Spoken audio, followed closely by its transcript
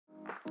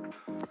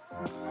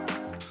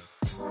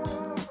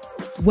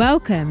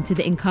Welcome to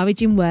the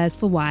Encouraging Words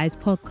for Wives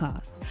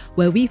podcast,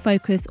 where we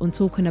focus on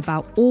talking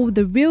about all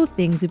the real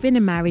things within a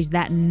marriage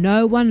that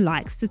no one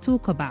likes to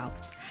talk about,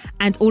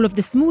 and all of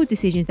the small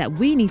decisions that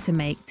we need to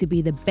make to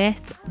be the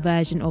best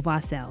version of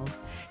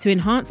ourselves, to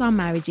enhance our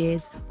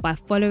marriages by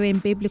following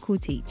biblical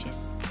teaching.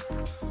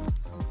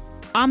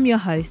 I'm your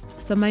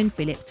host, Simone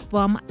Phillips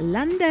from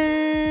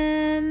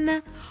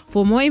London.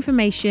 For more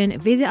information,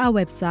 visit our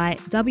website,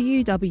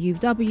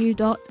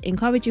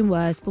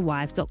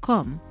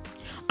 www.encouragingwordsforwives.com.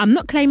 I'm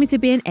not claiming to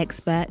be an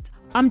expert.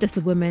 I'm just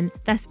a woman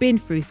that's been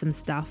through some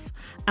stuff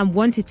and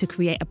wanted to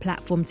create a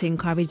platform to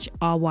encourage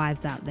our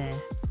wives out there.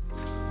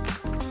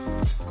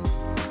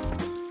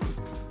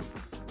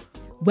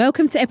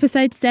 Welcome to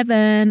episode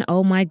 7.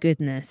 Oh my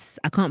goodness.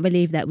 I can't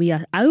believe that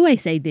I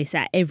always say this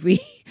at every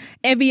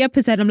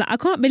episode. I'm like, I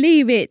can't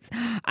believe it.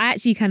 I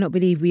actually cannot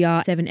believe we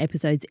are 7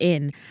 episodes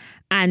in.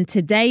 And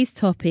today's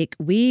topic,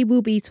 we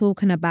will be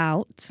talking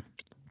about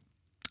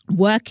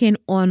working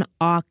on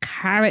our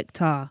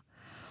character.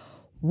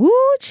 Woo,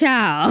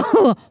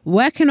 child.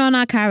 Working on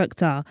our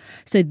character.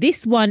 So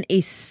this one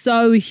is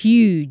so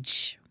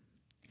huge.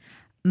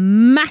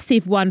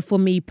 Massive one for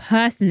me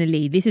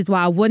personally. This is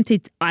why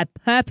I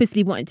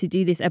purposely wanted to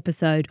do this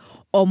episode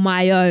on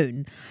my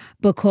own,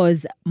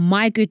 because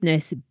my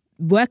goodness,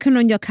 working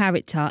on your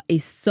character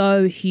is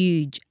so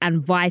huge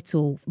and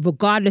vital,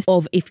 regardless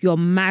of if you're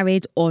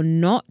married or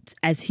not.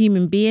 As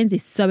human beings,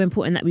 it's so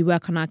important that we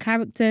work on our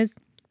characters.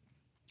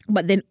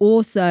 But then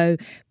also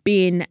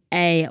being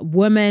a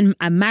woman,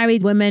 a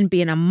married woman,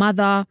 being a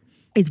mother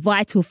is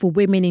vital for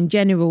women in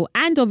general,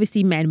 and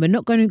obviously men. We're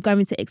not going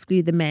to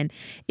exclude the men.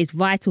 It's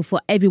vital for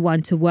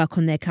everyone to work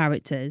on their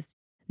characters.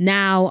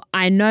 Now,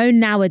 I know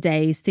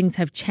nowadays things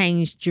have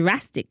changed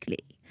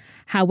drastically.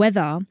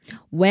 However,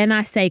 when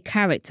I say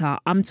character,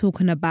 I'm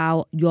talking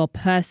about your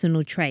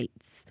personal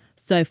traits.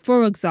 So,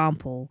 for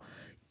example,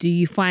 do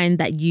you find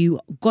that you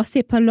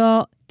gossip a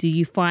lot? Do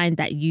you find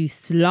that you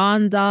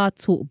slander,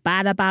 talk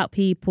bad about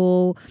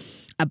people,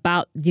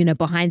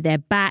 behind their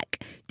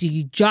back? Do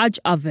you judge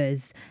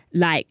others?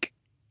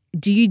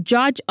 Do you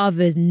judge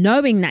others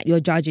knowing that you're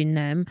judging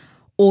them?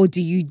 Or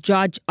do you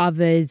judge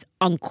others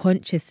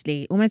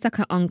unconsciously, almost like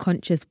an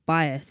unconscious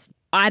bias?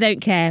 I don't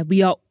care.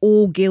 We are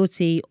all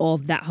guilty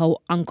of that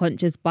whole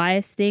unconscious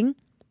bias thing.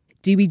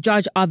 Do we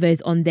judge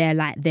others on their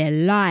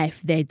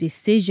life, their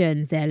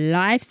decisions, their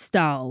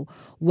lifestyle,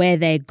 where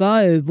they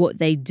go, what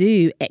they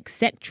do,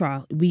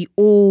 etc.? We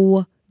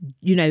all,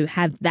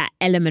 have that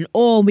element,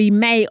 or we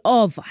may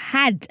have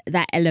had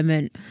that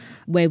element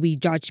where we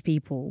judge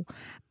people.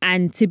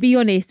 And to be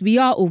honest, we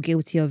are all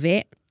guilty of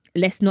it.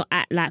 Let's not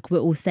act like we're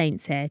all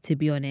saints here, to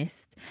be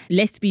honest.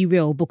 Let's be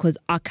real, because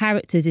our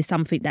characters is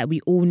something that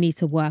we all need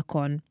to work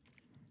on,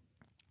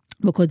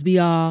 because we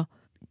are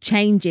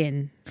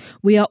changing.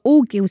 We are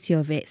all guilty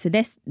of it. So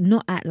let's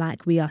not act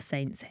like we are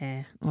saints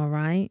here, all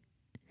right?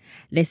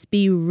 Let's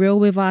be real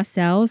with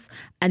ourselves.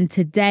 And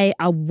today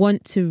I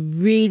want to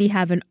really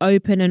have an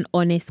open and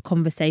honest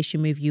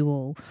conversation with you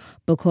all,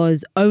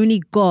 because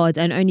only God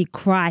and only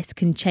Christ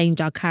can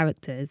change our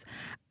characters.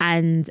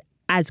 And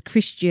as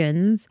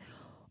Christians,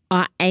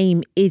 our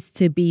aim is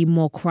to be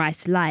more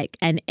Christ-like,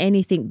 and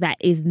anything that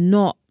is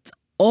not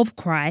of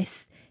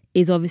Christ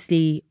is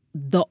obviously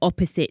the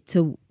opposite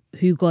to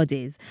who God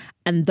is.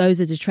 And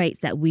those are the traits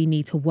that we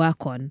need to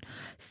work on.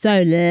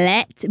 So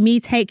let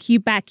me take you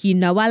back.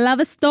 I love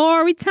a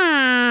story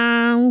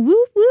time.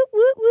 Whoop, whoop,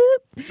 whoop,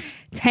 whoop.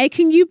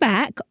 Taking you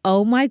back.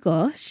 Oh my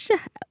gosh.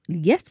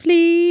 Yes,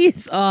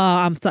 please. Oh,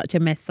 I'm such a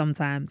mess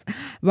sometimes.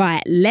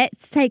 Right.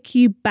 Let's take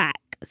you back.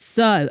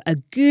 So a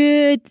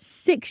good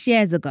 6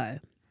 years ago,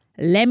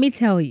 let me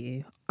tell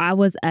you, I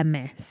was a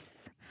mess.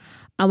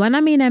 And when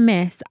I mean a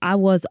mess, I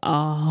was a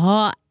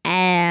hot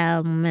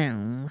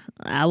mess.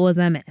 I was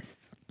a mess.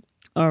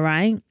 All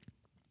right.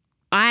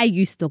 I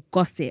used to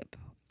gossip.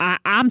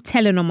 I'm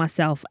telling on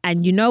myself.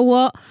 And you know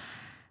what?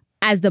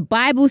 As the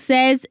Bible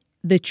says,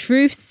 the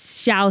truth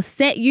shall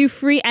set you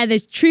free. And the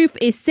truth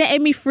is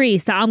setting me free.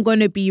 So I'm going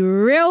to be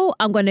real.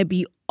 I'm going to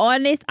be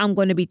honest. I'm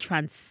going to be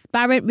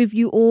transparent with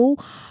you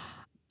all.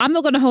 I'm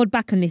not going to hold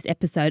back on this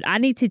episode. I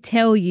need to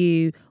tell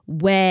you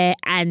where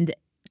and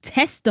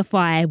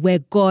testify where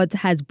God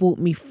has brought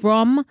me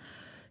from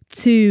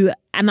to,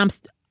 and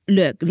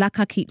look, like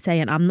I keep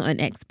saying, I'm not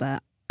an expert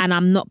and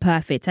I'm not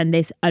perfect. And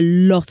there's a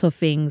lot of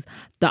things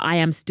that I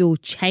am still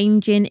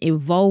changing,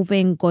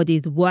 evolving. God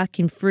is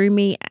working through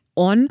me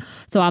on.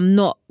 So I'm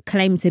not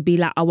claiming to be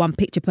like, oh, I'm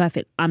picture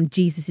perfect. I'm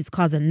Jesus's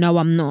cousin. No,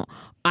 I'm not.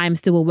 I'm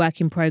still a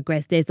work in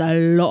progress. There's a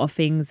lot of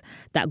things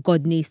that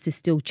God needs to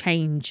still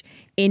change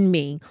in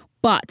me.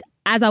 But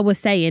as I was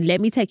saying,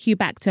 let me take you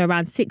back to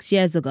around 6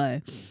 years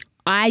ago.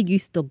 I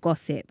used to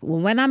gossip.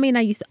 Well, when I mean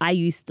I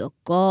used to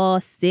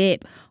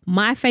gossip.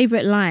 My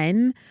favorite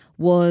line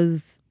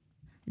was,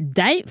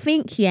 "Don't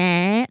think,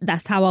 yeah."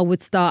 That's how I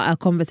would start a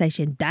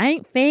conversation.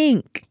 "Don't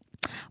think."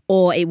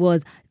 Or it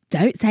was,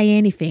 "Don't say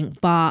anything,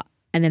 but,"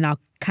 and then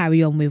I'll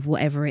carry on with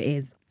whatever it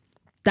is.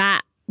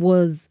 That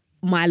was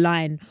my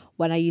line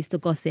when I used to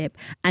gossip.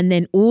 And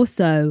then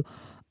also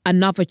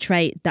another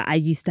trait that I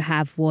used to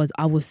have was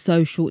I was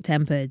so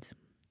short-tempered.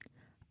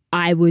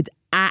 I would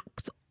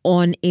act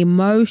on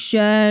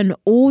emotion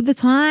all the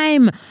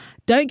time.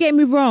 Don't get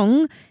me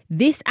wrong,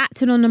 this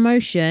acting on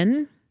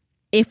emotion,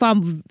 if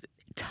I'm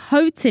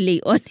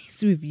totally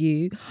honest with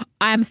you,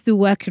 I am still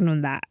working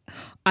on that.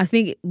 I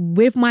think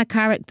with my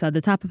character,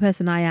 the type of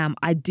person I am,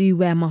 I do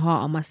wear my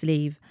heart on my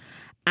sleeve.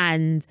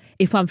 And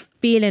if I'm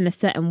feeling a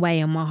certain way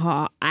in my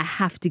heart, I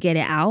have to get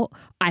it out.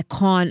 I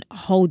can't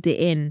hold it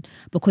in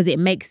because it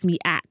makes me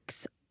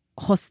act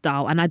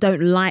hostile, and I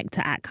don't like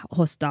to act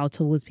hostile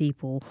towards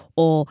people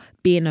or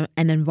be in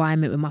an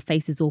environment where my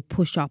face is all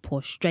push up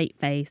or straight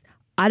face.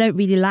 I don't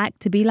really like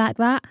to be like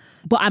that,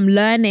 but I'm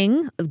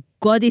learning.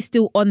 God is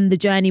still on the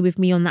journey with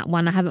me on that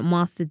one. I haven't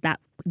mastered that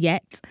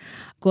yet.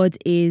 God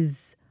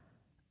is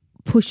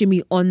pushing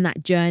me on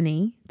that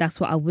journey. That's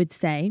what I would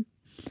say.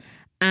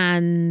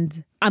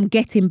 And I'm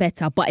getting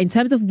better. But in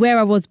terms of where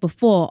I was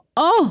before,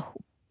 oh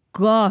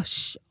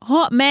gosh,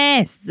 hot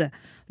mess.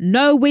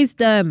 No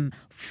wisdom,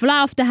 fly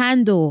off the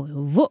handle,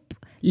 whoop,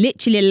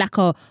 literally like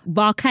a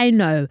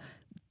volcano.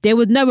 There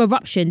was no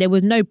eruption. There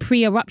was no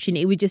pre-eruption.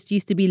 It was just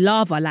used to be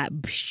lava, like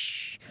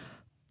psh,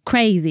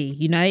 crazy,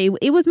 you know.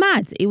 It was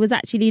mad. It was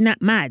actually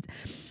not mad.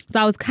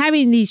 So I was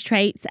carrying these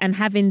traits and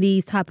having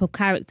these type of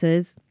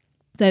characters.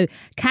 So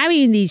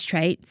carrying these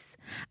traits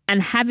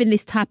and having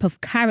this type of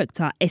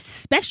character,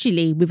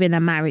 especially within a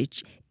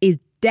marriage, is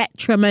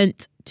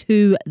detriment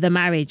to the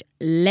marriage.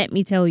 Let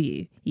me tell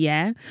you,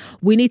 yeah?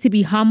 We need to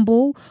be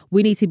humble.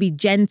 We need to be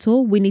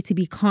gentle. We need to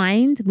be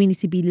kind. We need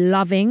to be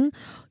loving,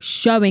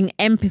 showing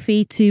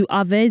empathy to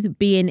others,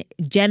 being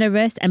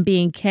generous and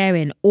being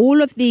caring.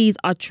 All of these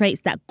are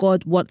traits that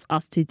God wants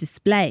us to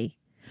display.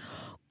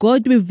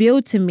 God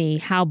revealed to me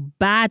how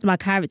bad my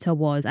character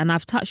was, and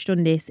I've touched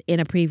on this in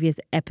a previous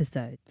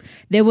episode.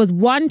 There was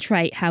one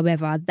trait,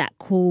 however, that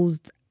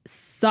caused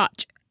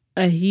such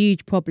a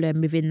huge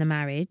problem within the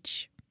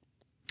marriage.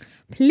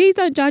 Please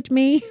don't judge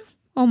me.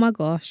 Oh my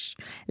gosh.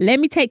 Let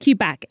me take you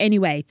back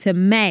anyway to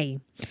May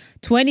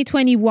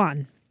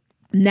 2021.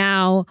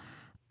 Now,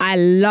 I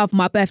love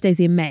my birthday's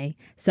in May.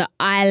 So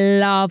I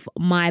love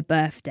my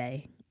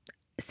birthday.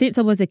 Since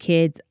I was a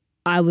kid,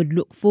 I would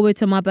look forward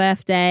to my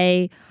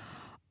birthday.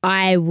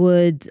 I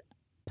would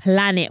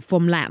plan it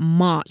from like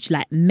March,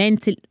 like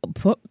mentally,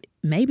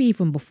 maybe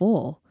even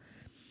before.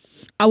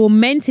 I will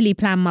mentally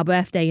plan my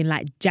birthday in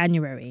like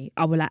January.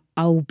 I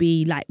will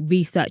be like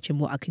researching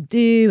what I could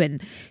do,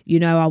 and you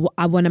know,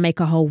 I want to make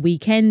a whole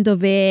weekend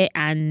of it.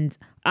 And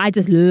I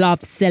just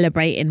love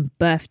celebrating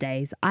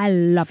birthdays. I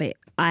love it.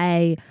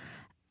 I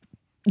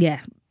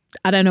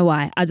don't know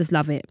why. I just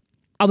love it.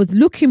 I was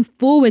looking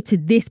forward to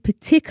this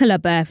particular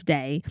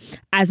birthday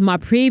as my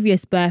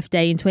previous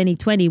birthday in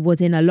 2020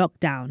 was in a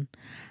lockdown.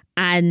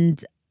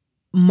 And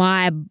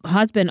my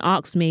husband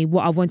asked me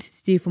what I wanted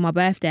to do for my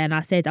birthday, and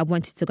I said I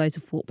wanted to go to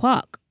Thorpe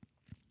Park.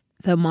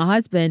 So my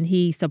husband,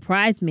 he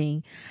surprised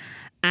me,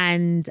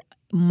 and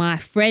my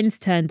friends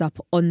turned up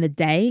on the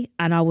day,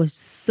 and I was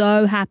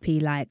so happy.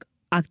 Like,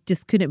 I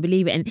just couldn't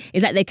believe it. And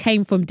it's like they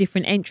came from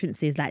different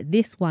entrances. Like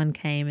this one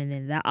came, and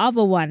then the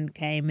other one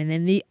came, and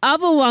then the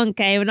other one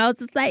came, and I was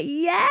just like,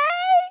 yay!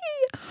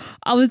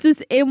 I was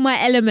just in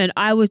my element.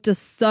 I was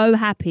just so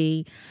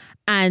happy.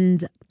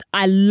 And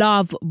I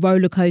love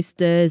roller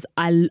coasters.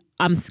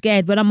 I'm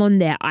scared when I'm on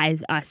there. I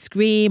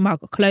scream, I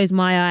close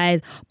my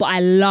eyes, but I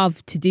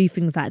love to do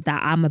things like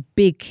that. I'm a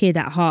big kid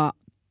at heart.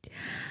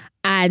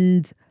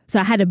 And so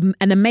I had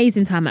an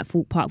amazing time at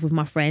Thorpe Park with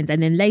my friends.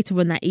 And then later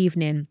on that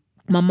evening,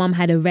 my mum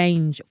had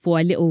arranged for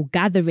a little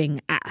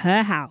gathering at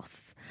her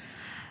house.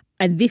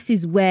 And this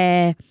is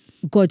where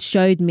God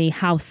showed me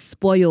how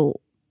spoiled,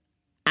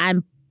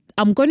 and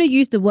I'm going to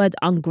use the word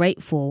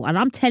ungrateful, and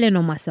I'm telling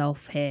on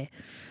myself here.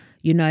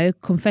 You know,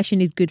 confession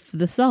is good for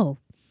the soul.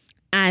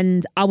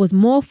 And I was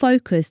more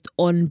focused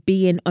on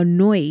being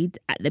annoyed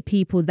at the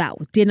people that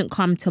didn't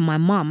come to my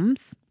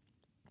mum's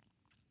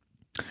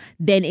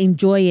than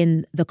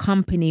enjoying the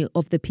company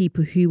of the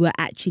people who were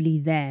actually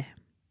there.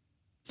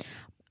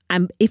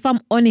 And if I'm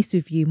honest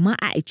with you, my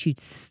attitude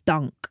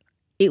stunk.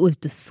 It was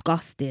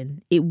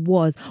disgusting. It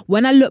was.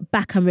 When I look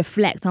back and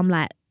reflect, I'm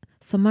like,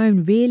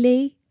 Simone,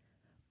 really?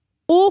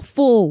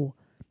 Awful.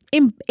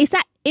 It's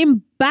that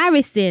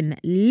embarrassing,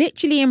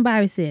 literally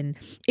embarrassing.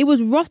 It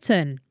was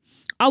rotten.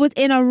 I was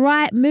in a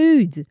right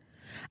mood.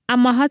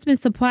 And my husband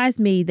surprised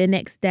me the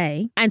next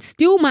day, and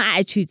still my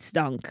attitude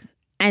stunk.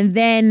 And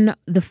then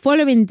the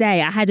following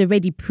day, I had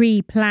already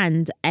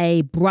pre-planned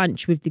a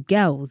brunch with the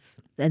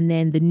girls. And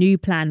then the new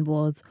plan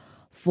was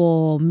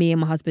for me and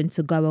my husband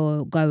to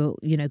go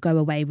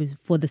away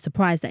for the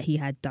surprise that he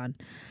had done.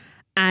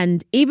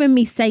 And even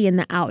me saying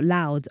that out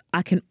loud,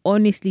 I can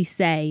honestly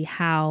say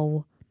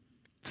how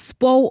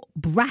spoiled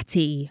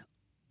bratty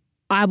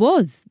I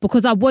was,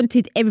 because I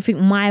wanted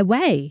everything my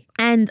way.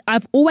 And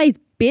I've always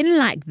been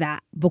like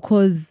that,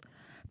 because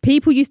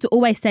people used to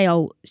always say,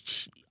 oh,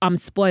 I'm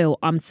spoiled.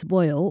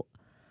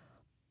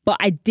 But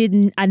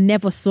I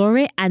never saw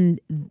it. And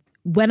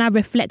when I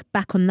reflect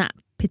back on that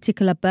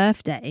particular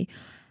birthday,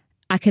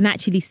 I can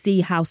actually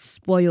see how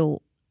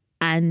spoiled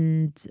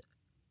and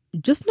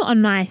just not a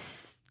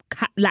nice,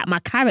 like my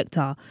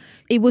character.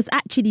 It was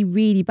actually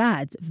really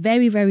bad.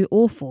 Very, very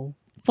awful.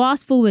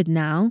 Fast forward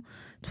now,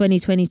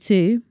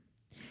 2022.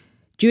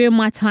 During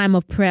my time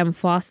of prayer and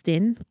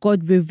fasting,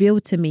 God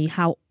revealed to me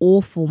how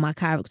awful my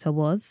character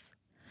was.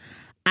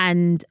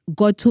 And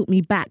God took me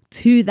back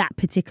to that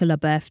particular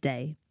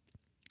birthday.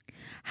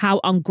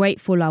 How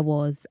ungrateful I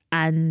was.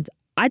 And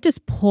I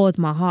just poured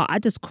my heart. I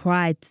just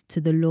cried to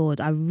the Lord.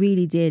 I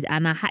really did.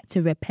 And I had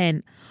to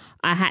repent.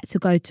 I had to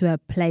go to a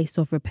place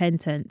of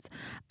repentance.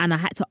 And I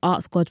had to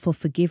ask God for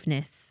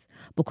forgiveness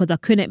because I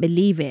couldn't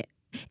believe it.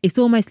 It's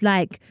almost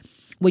like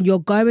when you're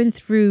going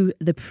through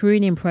the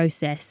pruning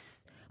process,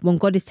 when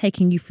God is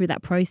taking you through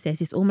that process,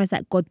 it's almost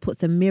like God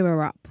puts a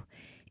mirror up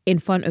in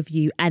front of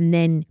you and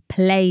then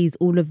plays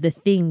all of the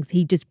things.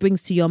 He just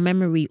brings to your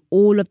memory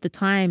all of the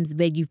times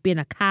where you've been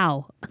a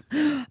cow.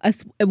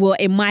 Well,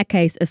 in my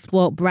case, a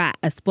spoiled brat,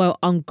 a spoiled,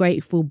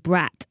 ungrateful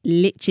brat,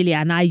 literally.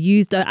 And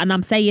and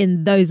I'm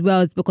saying those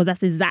words because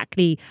that's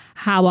exactly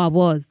how I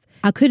was.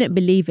 I couldn't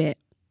believe it.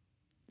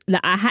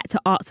 Like, I had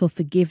to ask for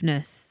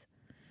forgiveness.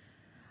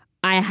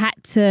 I had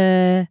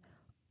to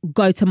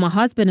go to my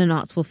husband and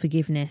ask for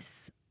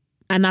forgiveness.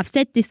 And I've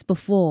said this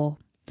before,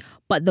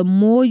 but the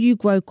more you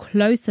grow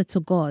closer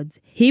to God,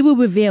 He will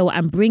reveal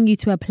and bring you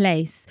to a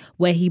place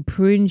where He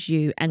prunes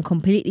you and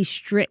completely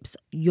strips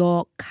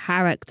your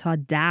character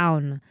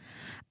down.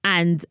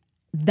 And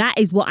that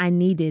is what I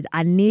needed.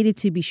 I needed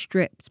to be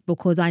stripped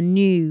because I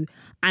knew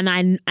and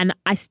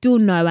I still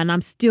know, and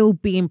I'm still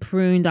being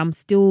pruned. I'm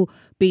still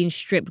being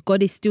stripped.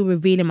 God is still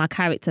revealing my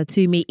character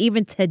to me.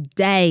 Even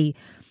today,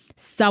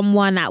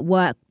 someone at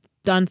work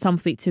done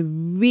something to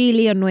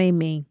really annoy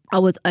me. I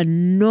was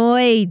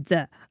annoyed,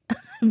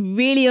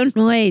 really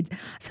annoyed.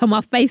 So my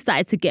face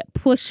started to get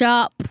push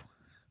up,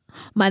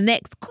 my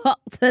neck's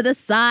cocked to the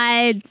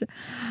side,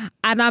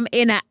 and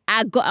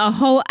I got a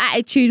whole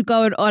attitude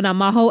going on and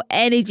my whole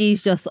energy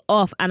is just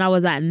off. And I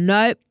was like,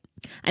 nope.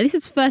 And this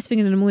is first thing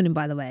in the morning,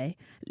 by the way.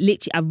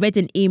 Literally, I read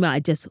an email.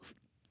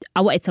 I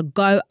wanted to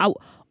go.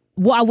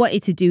 What I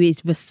wanted to do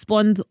is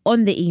respond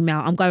on the email.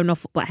 I'm going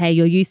off, but hey,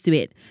 you're used to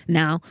it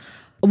now.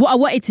 What I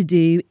wanted to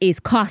do is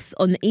cuss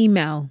on the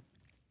email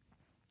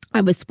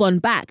and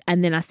respond back.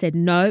 And then I said,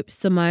 no,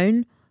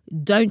 Simone,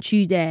 don't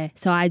you dare.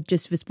 So I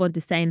just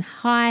responded saying,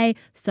 hi,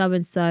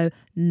 so-and-so,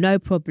 no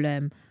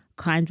problem.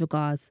 Kind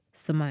regards,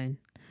 Simone.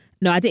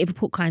 No, I didn't even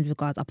put kind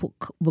regards. I put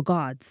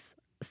regards,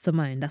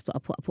 Simone. That's what I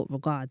put. I put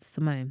regards,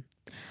 Simone.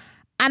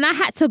 And I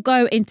had to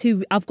go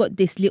into, I've got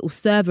this little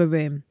server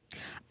room.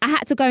 I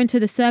had to go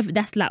into the server.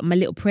 That's like my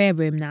little prayer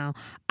room now.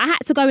 I had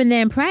to go in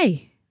there and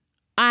pray.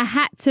 I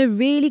had to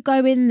really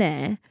go in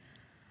there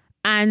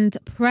and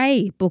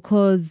pray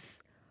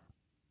because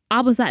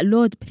I was like,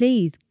 Lord,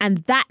 please.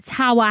 And that's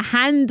how I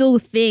handle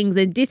things.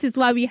 And this is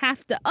why we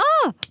have to,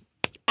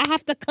 I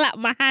have to clap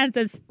my hands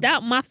and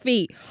stamp my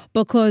feet,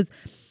 because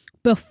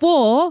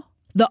before,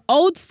 the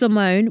old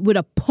Simone would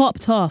have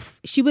popped off.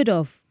 She would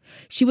have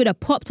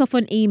popped off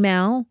on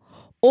email,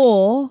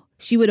 or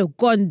she would have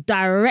gone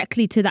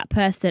directly to that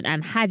person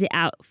and had it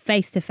out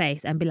face to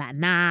face and be like,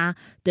 nah,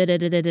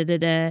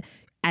 da-da-da-da-da-da,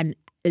 and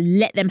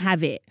let them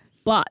have it.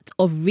 But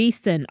of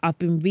recent, I've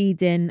been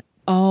reading,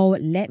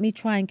 let me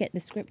try and get the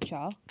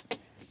scripture.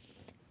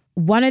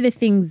 One of the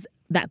things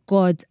that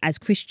God, as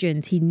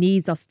Christians, He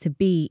needs us to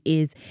be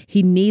is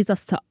He needs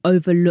us to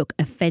overlook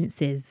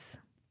offences.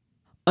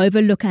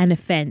 Overlook an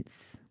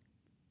offence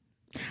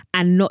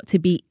and not to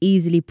be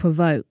easily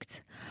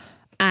provoked.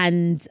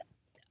 And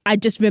I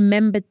just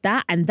remembered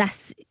that, and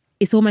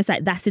it's almost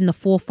like that's in the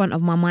forefront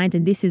of my mind.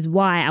 And this is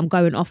why I'm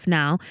going off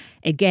now.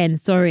 Again,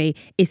 sorry.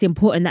 It's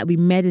important that we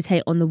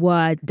meditate on the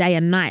word day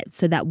and night,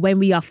 so that when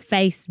we are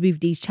faced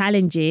with these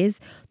challenges,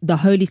 the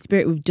Holy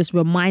Spirit will just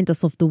remind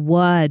us of the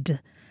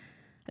word.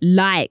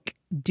 Like,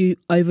 do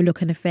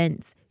overlook an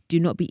offence. Do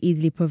not be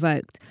easily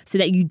provoked, so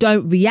that you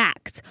don't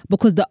react.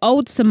 Because the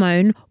old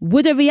Simone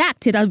would have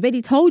reacted. I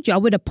already told you. I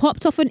would have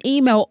popped off an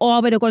email, or I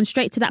would have gone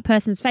straight to that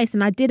person's face,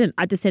 and I didn't.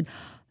 I just said,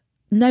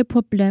 no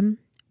problem.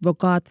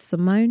 Regards,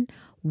 Simone.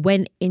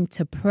 Went in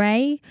to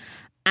pray,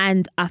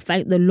 and I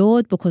thank the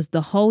Lord because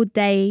the whole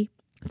day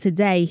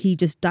today, He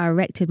just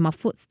directed my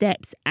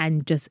footsteps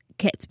and just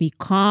kept me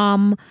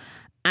calm.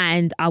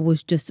 And I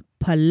was just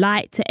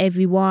polite to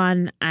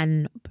everyone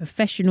and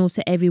professional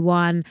to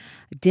everyone.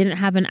 Didn't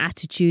have an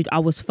attitude. I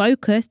was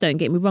focused. Don't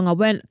get me wrong. I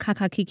weren't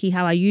kiki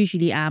how I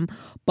usually am,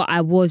 but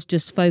I was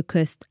just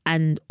focused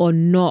and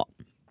on not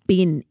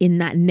being in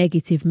that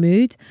negative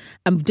mood.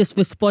 I'm just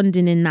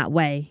responding in that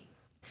way.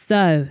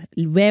 So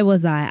where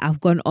was I?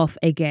 I've gone off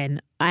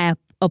again. I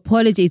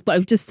apologies, but it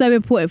was just so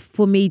important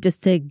for me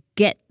just to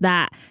get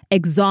that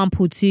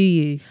example to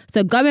you.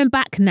 So going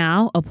back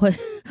now,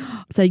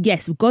 so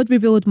yes, God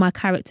revealed my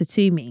character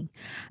to me.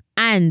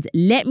 And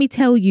let me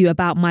tell you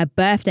about my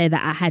birthday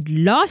that I had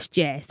last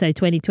year, so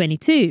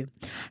 2022.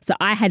 So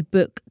I had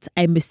booked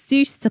a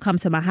masseuse to come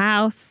to my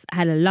house. I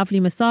had a lovely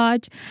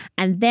massage.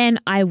 And then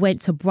I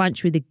went to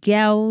brunch with the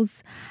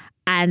girls.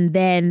 And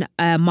then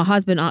my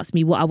husband asked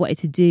me what I wanted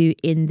to do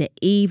in the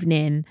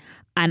evening.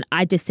 And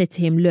I just said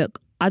to him, look,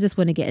 I just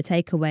want to get a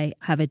takeaway,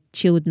 have a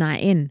chilled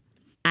night in.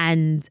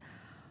 And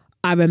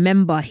I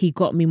remember he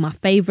got me my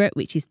favourite,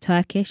 which is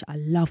Turkish. I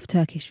love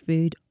Turkish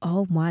food.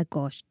 Oh my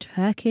gosh,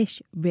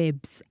 Turkish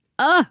ribs.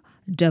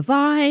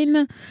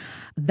 Divine.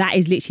 That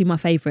is literally my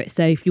favourite.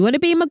 So if you want to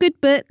be in my good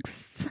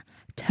books,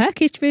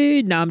 Turkish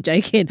food. No, I'm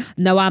joking.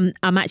 No, I'm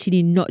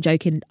actually not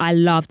joking. I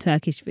love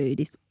Turkish food.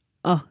 It's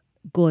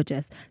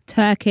gorgeous.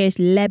 Turkish,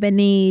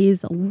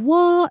 Lebanese.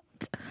 What?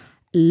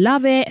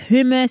 Love it.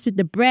 Hummus with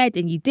the bread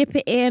and you dip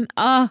it in.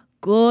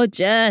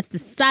 Gorgeous. The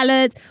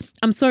salad.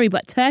 I'm sorry,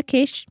 but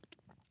Turkish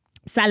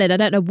salad, I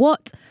don't know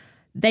what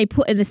they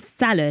put in the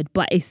salad,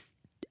 but it's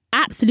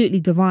absolutely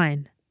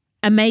divine.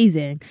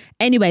 Amazing.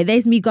 Anyway,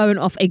 there's me going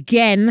off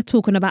again,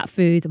 talking about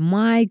food.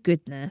 My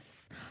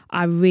goodness,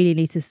 I really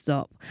need to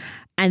stop.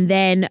 And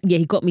then,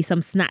 he got me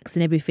some snacks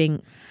and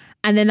everything.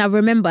 And then I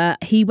remember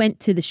he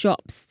went to the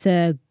shops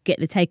to get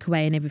the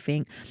takeaway and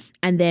everything.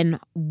 And then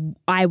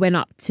I went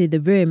up to the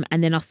room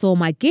and then I saw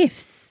my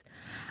gifts.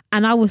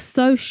 And I was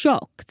so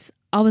shocked.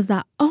 I was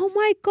like, oh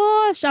my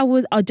gosh.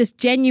 I just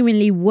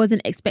genuinely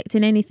wasn't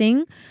expecting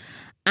anything.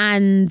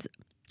 And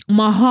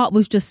my heart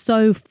was just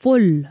so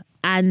full.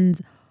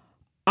 And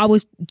I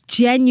was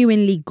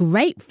genuinely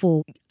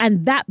grateful.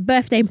 And that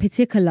birthday in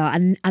particular,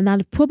 and I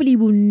probably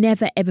will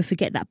never ever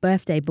forget that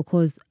birthday,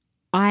 because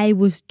I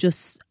was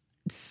just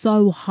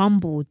so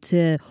humbled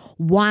to,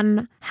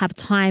 one, have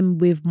time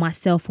with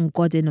myself and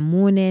God in the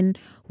morning,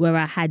 where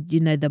I had,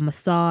 the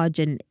massage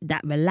and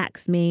that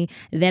relaxed me.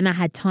 Then I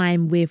had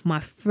time with my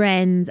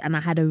friends and I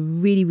had a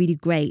really, really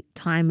great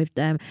time with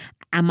them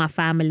and my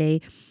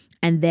family.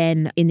 And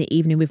then in the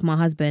evening with my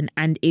husband.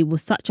 And it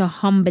was such a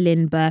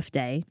humbling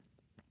birthday.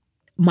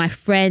 My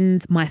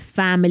friends, my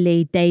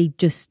family, they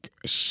just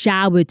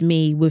showered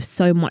me with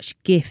so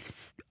much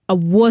gifts. I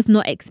was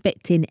not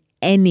expecting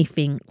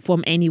anything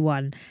from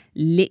anyone.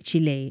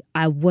 Literally,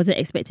 I wasn't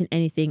expecting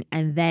anything.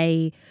 And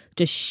they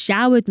just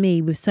showered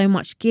me with so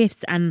much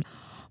gifts. And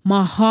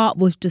my heart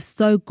was just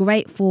so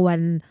grateful.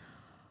 And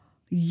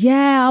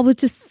I was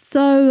just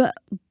so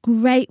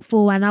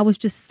grateful. And I was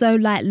just so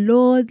like,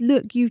 Lord,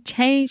 look, you've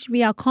changed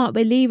me. I can't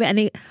believe it.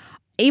 And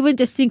even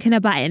just thinking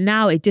about it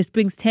now, it just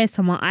brings tears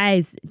to my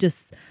eyes,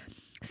 just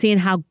seeing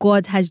how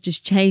God has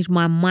just changed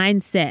my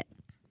mindset.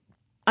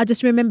 I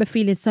just remember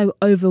feeling so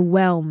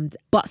overwhelmed,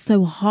 but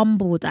so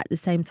humbled at the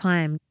same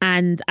time.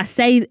 And I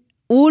say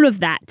all of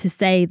that to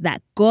say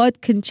that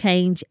God can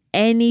change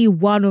any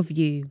one of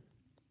you.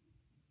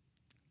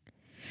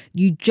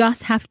 You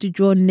just have to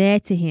draw near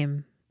to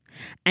him,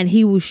 and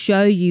he will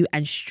show you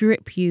and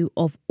strip you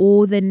of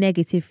all the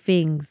negative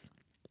things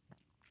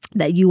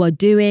that you are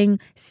doing,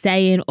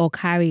 saying, or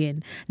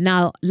carrying.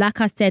 Now,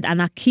 like I said,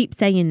 and I keep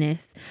saying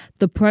this,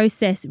 the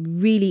process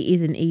really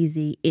isn't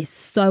easy. It's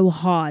so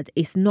hard.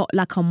 It's not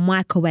like a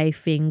microwave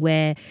thing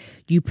where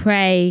you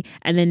pray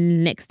and then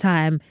the next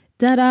time,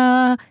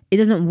 it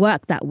doesn't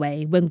work that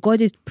way. When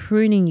God is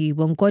pruning you,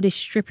 when God is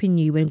stripping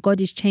you, when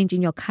God is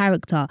changing your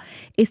character,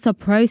 it's a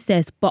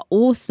process. But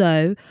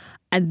also,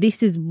 and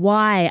this is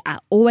why I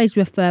always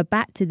refer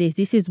back to this,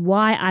 this is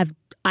why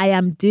I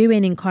am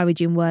doing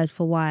encouraging words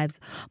for wives,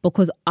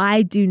 because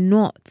I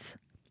genuinely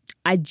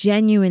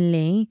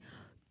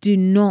do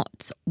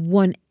not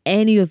want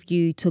any of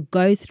you to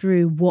go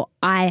through what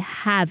I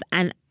have,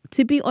 and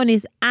to be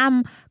honest,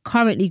 am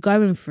currently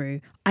going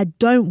through. I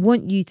don't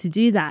want you to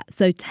do that.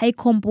 So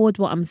take on board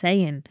what I'm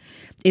saying.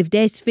 If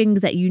there's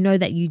things that you know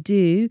that you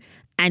do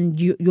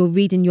and you're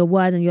reading your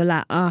word and you're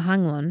like,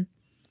 hang on,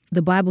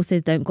 the Bible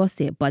says don't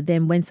gossip. But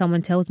then when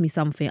someone tells me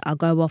something, I'll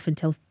go off and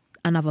tell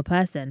another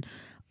person.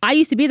 I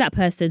used to be that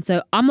person,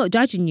 so I'm not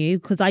judging you,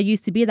 because I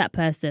used to be that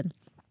person.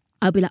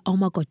 I'll be like, oh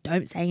my God,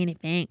 don't say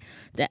anything.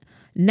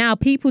 Now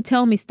people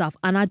tell me stuff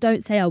and I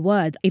don't say a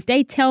word. If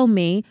they tell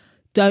me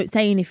don't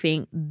say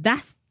anything,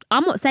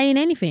 I'm not saying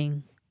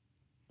anything.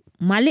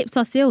 My lips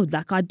are sealed.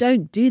 Like, I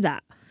don't do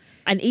that.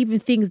 And even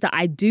things that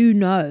I do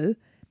know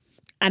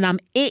and I'm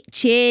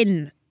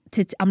itching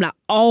I'm like,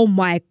 oh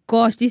my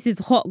gosh, this is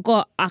hot.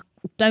 God, I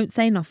don't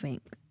say nothing,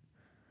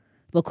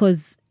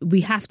 because we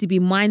have to be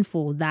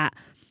mindful that,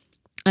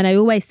 and I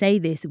always say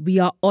this, we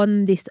are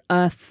on this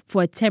earth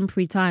for a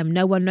temporary time.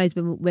 No one knows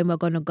when we're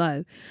going to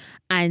go.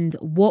 And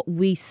what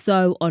we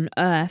sow on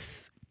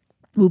earth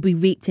will be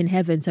reaped in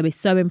heaven. So it's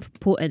so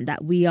important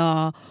that we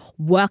are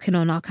working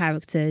on our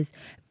characters,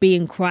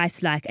 being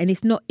Christ-like. And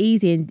it's not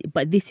easy,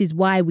 but this is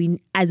why we,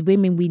 as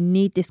women, we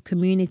need this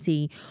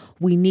community.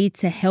 We need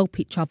to help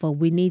each other.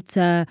 We need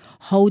to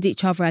hold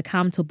each other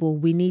accountable.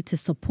 We need to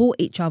support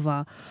each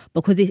other,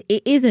 because it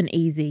isn't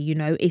easy,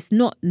 it's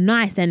not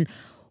nice. And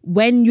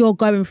when you're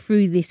going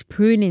through this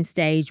pruning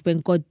stage, when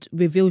God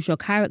reveals your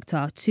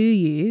character to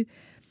you,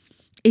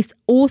 it's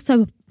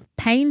also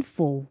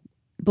painful,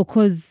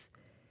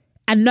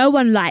 and no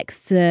one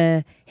likes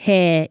to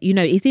hear,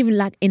 it's even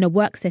like in a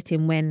work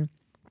setting when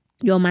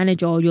your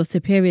manager or your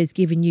superior is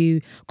giving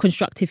you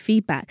constructive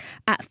feedback.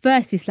 At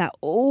first, it's like,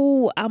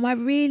 oh, am I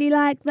really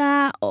like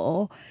that?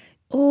 Or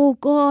oh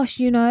gosh,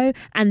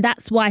 and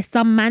that's why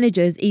some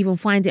managers even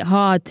find it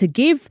hard to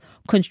give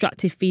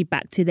constructive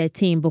feedback to their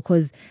team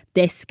because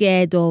they're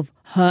scared of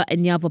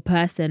hurting the other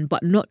person,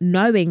 but not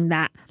knowing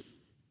that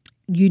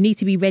you need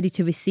to be ready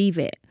to receive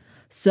it.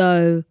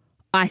 So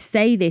I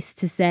say this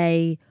to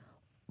say,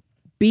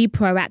 be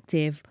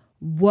proactive,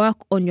 work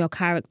on your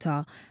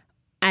character,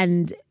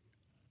 and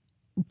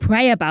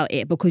pray about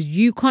it, because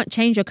you can't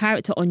change your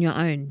character on your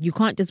own. You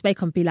can't just wake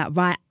up and be like,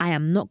 right, I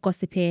am not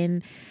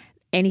gossiping.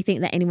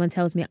 Anything that anyone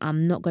tells me,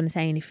 I'm not going to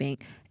say anything.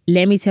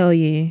 Let me tell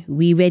you,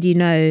 we already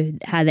know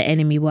how the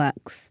enemy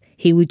works.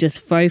 He will just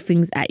throw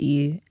things at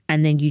you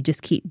and then you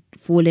just keep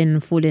falling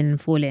and falling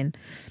and falling.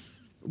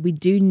 We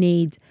do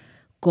need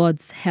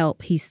God's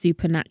help, his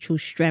supernatural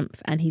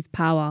strength and his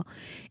power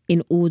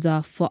in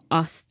order for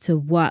us to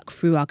work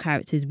through our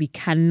characters. We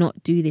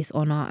cannot do this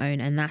on our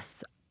own, and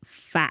that's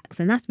facts.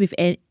 And that's with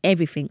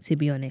everything, to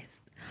be honest.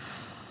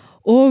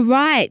 All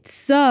right,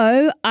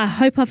 so I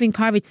hope I've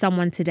encouraged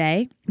someone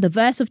today. The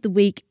verse of the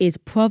week is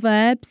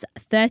Proverbs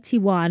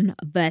 31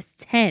 verse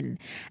 10.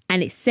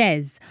 And it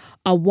says,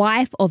 a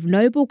wife of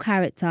noble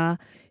character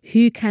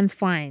who can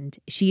find?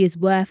 She is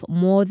worth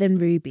more than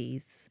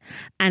rubies.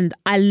 And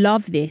I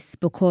love this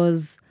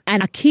because,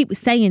 and I keep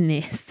saying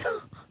this,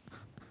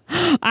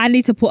 I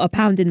need to put a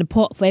pound in the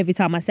pot for every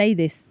time I say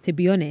this, to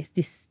be honest,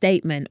 this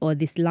statement or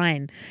this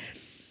line.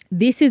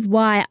 This is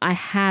why I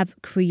have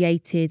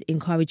created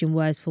Encouraging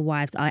Words for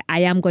Wives. I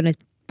am going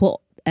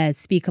to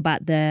speak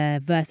about the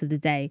verse of the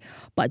day,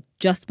 but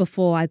just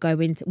before I go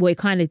into, well, it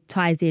kind of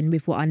ties in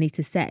with what I need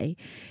to say,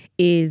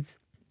 is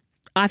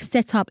I've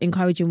set up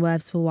Encouraging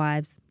Words for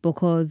Wives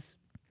because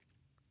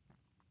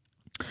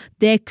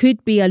there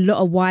could be a lot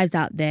of wives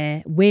out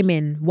there,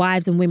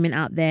 wives and women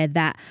out there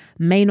that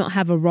may not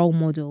have a role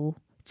model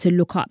to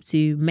look up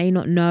to, may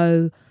not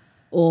know,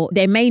 or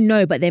they may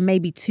know, but they may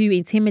be too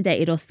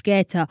intimidated or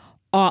scared to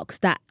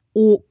ask that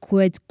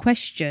awkward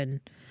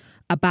question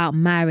about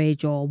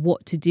marriage or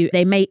what to do.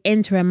 They may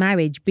enter a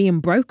marriage being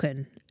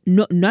broken,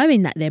 not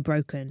knowing that they're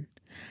broken.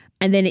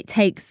 And then it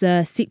takes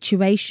a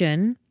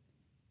situation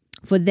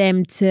for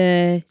them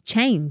to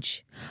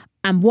change.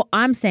 And what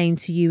I'm saying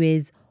to you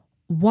is,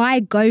 why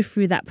go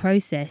through that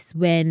process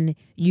when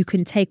you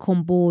can take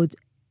on board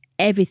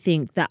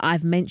everything that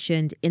I've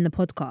mentioned in the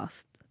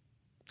podcast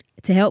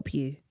to help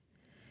you?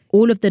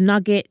 All of the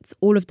nuggets,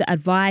 all of the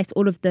advice,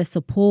 all of the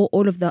support,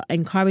 all of the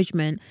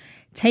encouragement,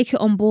 take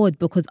it on board,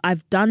 because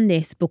I've done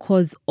this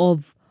because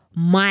of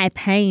my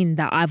pain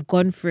that I've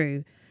gone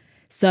through.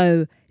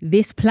 So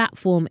this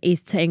platform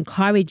is to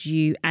encourage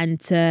you and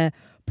to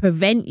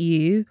prevent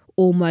you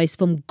almost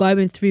from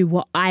going through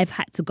what I've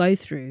had to go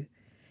through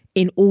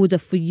in order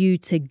for you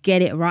to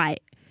get it right.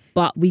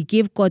 But we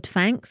give God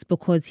thanks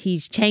because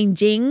he's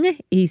changing.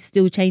 He's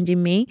still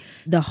changing me.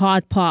 The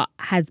hard part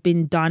has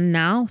been done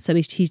now. So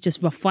he's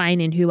just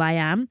refining who I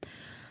am.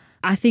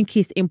 I think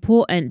it's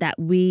important that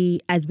we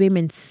as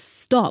women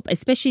stop,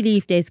 especially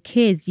if there's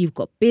kids, you've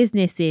got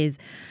businesses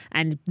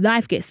and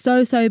life gets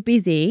so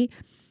busy.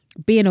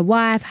 Being a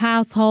wife,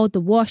 household,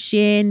 the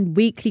washing,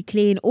 weekly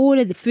clean, all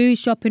of the food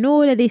shopping,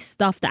 all of this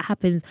stuff that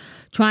happens,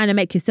 trying to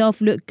make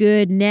yourself look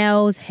good,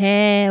 nails,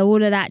 hair,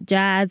 all of that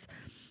jazz,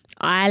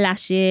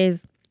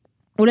 eyelashes,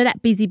 all of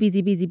that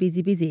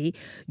busy.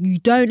 You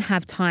don't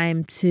have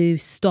time to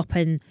stop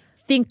and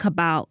think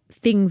about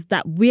things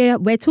that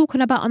we're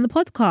talking about on the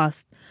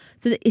podcast.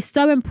 So it's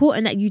so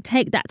important that you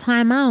take that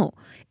time out,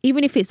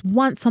 even if it's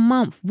once a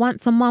month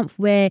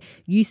where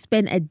you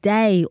spend a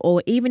day,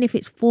 or even if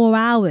it's 4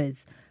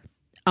 hours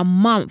a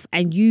month,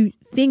 and you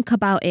think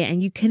about it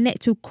and you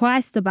connect with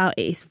Christ about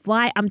it. It's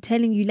why I'm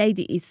telling you,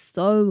 lady, it's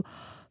so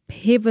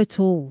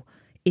pivotal.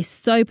 It's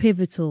so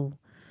pivotal.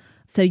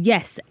 So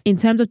yes, in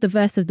terms of the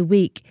verse of the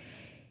week,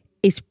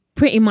 it's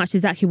pretty much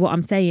exactly what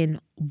I'm saying.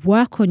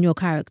 Work on your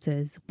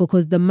characters,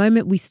 because the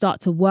moment we start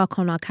to work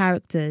on our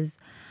characters,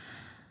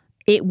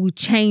 it will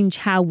change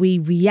how we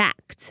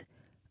react,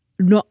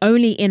 not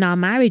only in our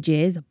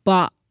marriages,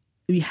 but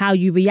how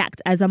you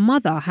react as a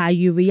mother, how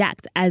you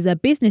react as a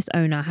business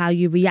owner, how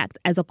you react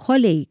as a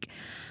colleague,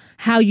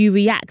 how you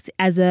react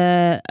as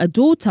a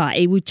daughter.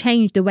 It will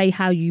change the way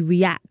how you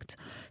react.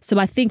 So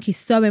I think it's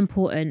so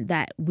important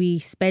that we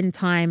spend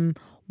time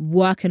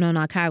working on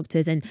our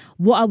characters. And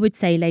what I would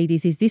say,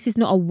 ladies, is this is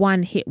not a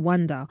one-hit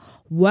wonder.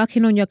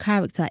 Working on your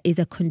character is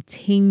a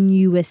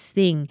continuous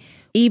thing.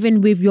 Even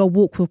with your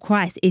walk with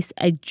Christ, it's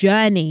a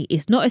journey.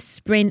 It's not a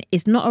sprint.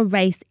 It's not a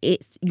race.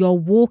 It's you're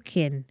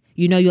walking.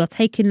 You're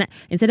taking that,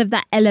 instead of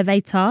that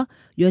elevator,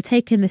 you're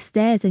taking the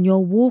stairs and you're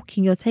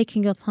walking, you're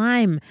taking your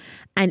time.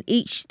 And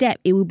each step,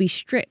 it will be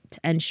stripped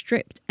and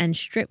stripped and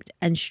stripped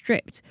and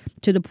stripped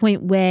to the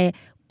point where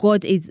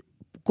God is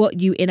got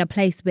you in a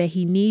place where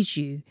he needs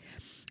you.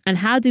 And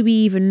how do we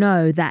even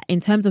know that in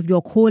terms of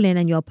your calling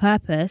and your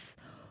purpose,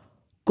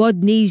 God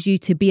needs you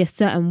to be a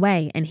certain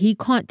way, and he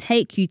can't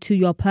take you to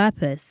your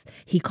purpose.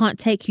 He can't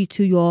take you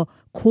to your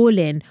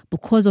calling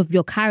because of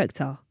your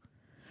character.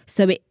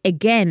 So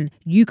again,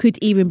 you could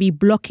even be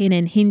blocking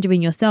and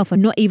hindering yourself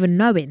and not even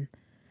knowing.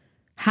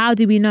 How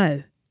do we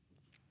know?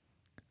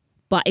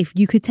 But if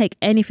you could take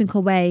anything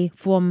away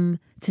from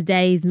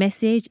today's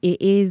message, it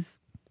is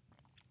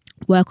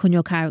work on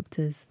your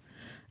characters.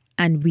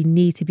 And we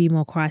need to be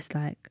more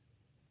Christ-like.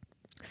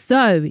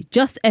 So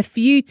just a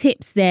few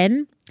tips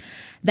then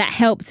that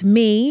helped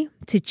me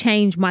to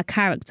change my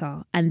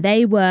character. And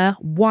they were: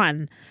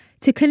 1,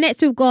 to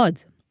connect with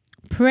God.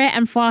 Prayer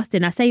and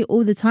fasting. I say it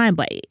all the time,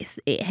 but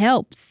it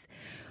helps.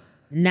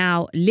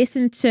 Now,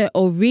 listen to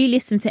or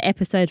re-listen to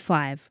episode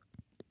 5.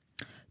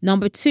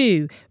 Number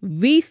 2,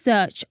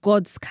 research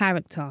God's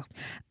character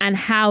and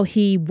how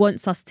he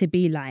wants us to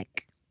be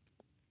like.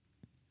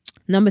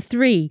 Number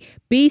 3,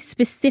 be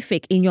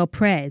specific in your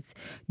prayers.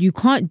 You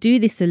can't do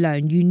this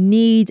alone. You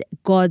need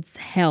God's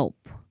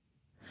help.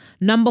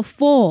 Number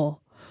 4,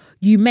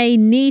 you may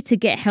need to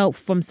get help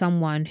from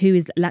someone who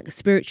is like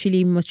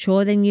spiritually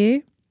mature than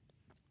you.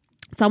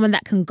 Someone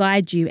that can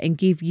guide you and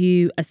give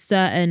you a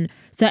certain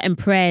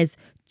prayers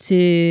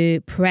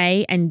to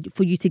pray and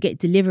for you to get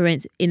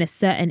deliverance in a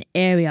certain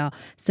area.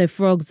 So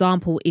for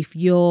example, if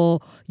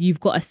you've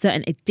got a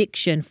certain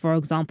addiction, for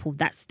example,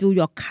 that's still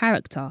your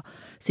character.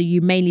 So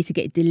you may need to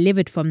get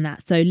delivered from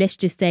that. So let's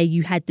just say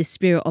you had the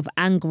spirit of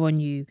anger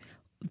on you.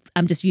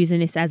 I'm just using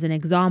this as an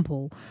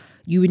example.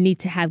 You would need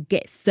to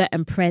get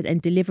certain prayers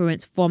and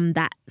deliverance from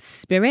that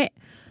spirit.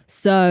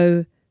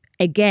 So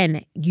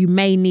again, you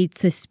may need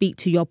to speak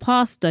to your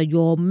pastor,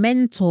 your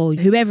mentor,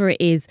 whoever it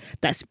is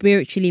that's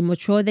spiritually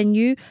mature than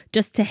you,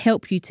 just to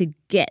help you to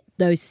get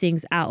those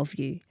things out of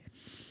you.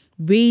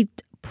 Read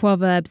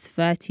Proverbs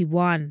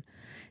 31.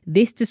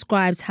 This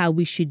describes how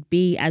we should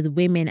be as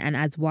women and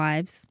as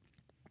wives.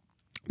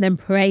 Then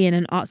praying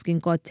and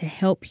asking God to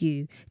help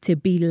you to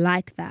be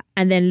like that.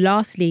 And then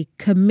lastly,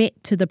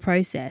 commit to the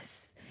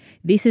process.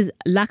 This is,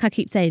 like I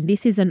keep saying,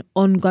 this is an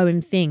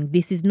ongoing thing.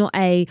 This is not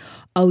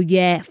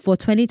for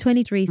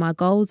 2023, my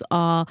goals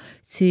are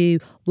to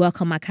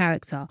work on my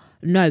character.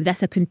 No,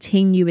 that's a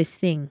continuous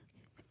thing.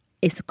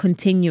 It's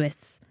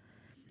continuous,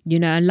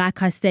 and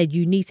like I said,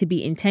 you need to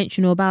be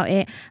intentional about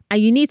it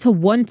and you need to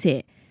want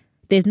it.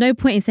 There's no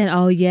point in saying,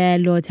 oh yeah,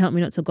 Lord, help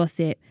me not to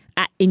gossip.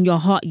 In your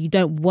heart, you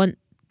don't want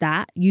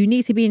that. You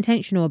need to be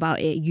intentional about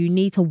it. You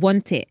need to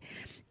want it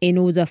in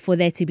order for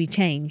there to be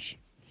change.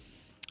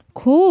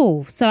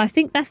 Cool. So I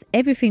think that's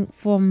everything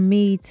from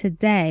me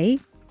today.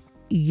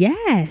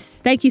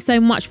 Yes. Thank you so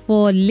much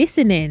for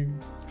listening.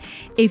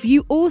 If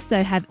you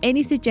also have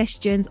any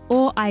suggestions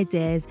or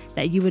ideas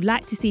that you would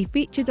like to see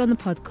featured on the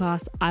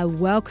podcast, I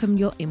welcome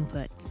your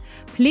input.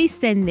 Please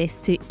send this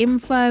to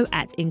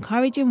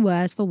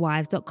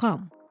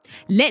info@encouragingwordsforwives.com.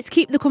 Let's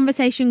keep the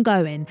conversation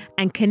going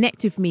and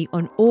connect with me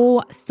on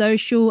all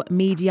social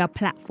media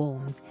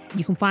platforms.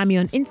 You can find me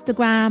on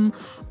Instagram,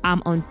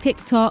 I'm on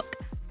TikTok,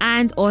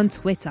 and on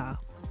Twitter.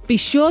 Be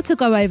sure to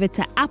go over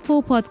to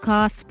Apple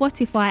Podcasts,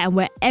 Spotify, and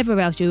wherever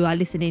else you are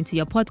listening to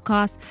your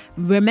podcast.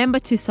 Remember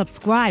to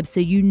subscribe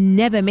so you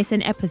never miss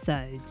an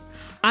episode.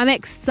 I'm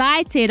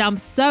excited. I'm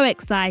so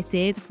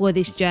excited for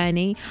this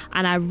journey,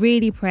 and I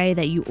really pray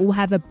that you all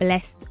have a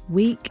blessed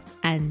week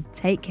and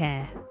take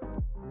care.